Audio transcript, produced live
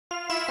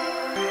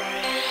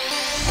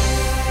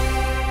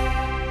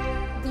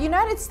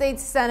United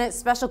States Senate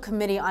Special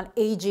Committee on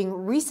Aging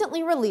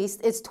recently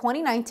released its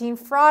 2019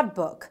 fraud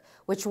book,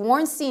 which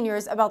warns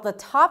seniors about the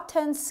top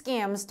 10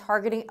 scams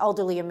targeting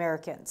elderly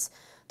Americans.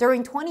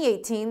 During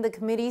 2018, the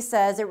committee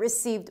says it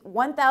received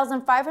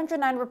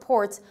 1,509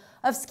 reports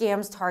of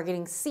scams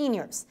targeting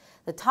seniors.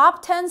 The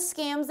top 10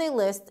 scams they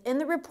list in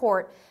the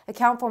report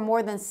account for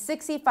more than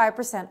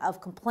 65%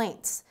 of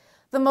complaints.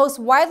 The most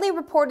widely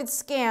reported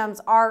scams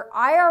are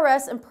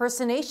IRS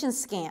impersonation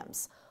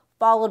scams,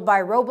 followed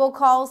by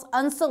robocalls,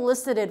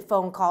 unsolicited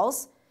phone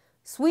calls,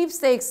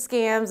 sweepstakes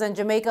scams and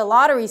Jamaica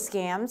lottery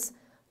scams,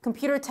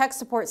 computer tech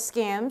support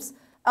scams,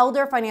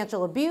 elder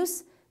financial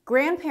abuse,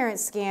 grandparent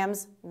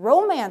scams,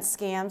 romance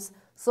scams,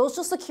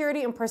 Social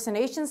Security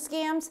impersonation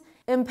scams,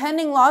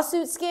 impending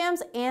lawsuit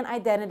scams, and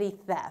identity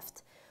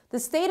theft. The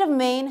state of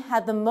Maine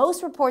had the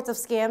most reports of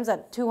scams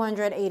at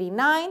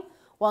 289,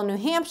 while New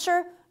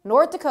Hampshire,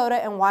 North Dakota,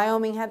 and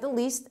Wyoming had the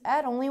least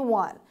at only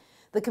 1.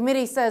 The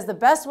committee says the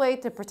best way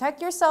to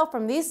protect yourself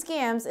from these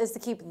scams is to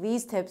keep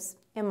these tips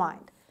in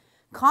mind.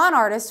 Con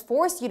artists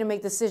force you to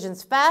make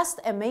decisions fast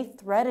and may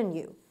threaten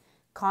you.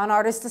 Con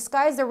artists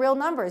disguise their real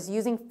numbers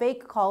using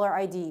fake caller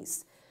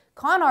IDs.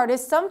 Con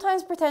artists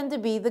sometimes pretend to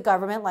be the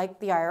government like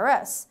the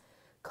IRS.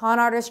 Con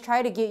artists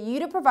try to get you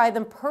to provide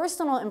them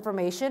personal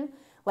information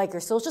like your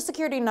Social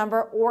Security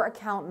number or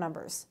account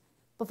numbers.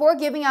 Before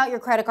giving out your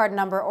credit card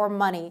number or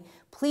money,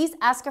 please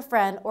ask a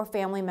friend or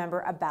family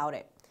member about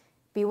it.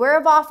 Beware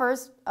of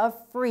offers of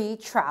free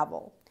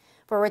travel.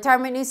 For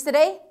Retirement News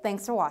Today,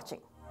 thanks for watching.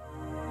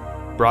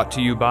 Brought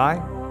to you by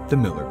the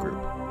Miller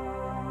Group.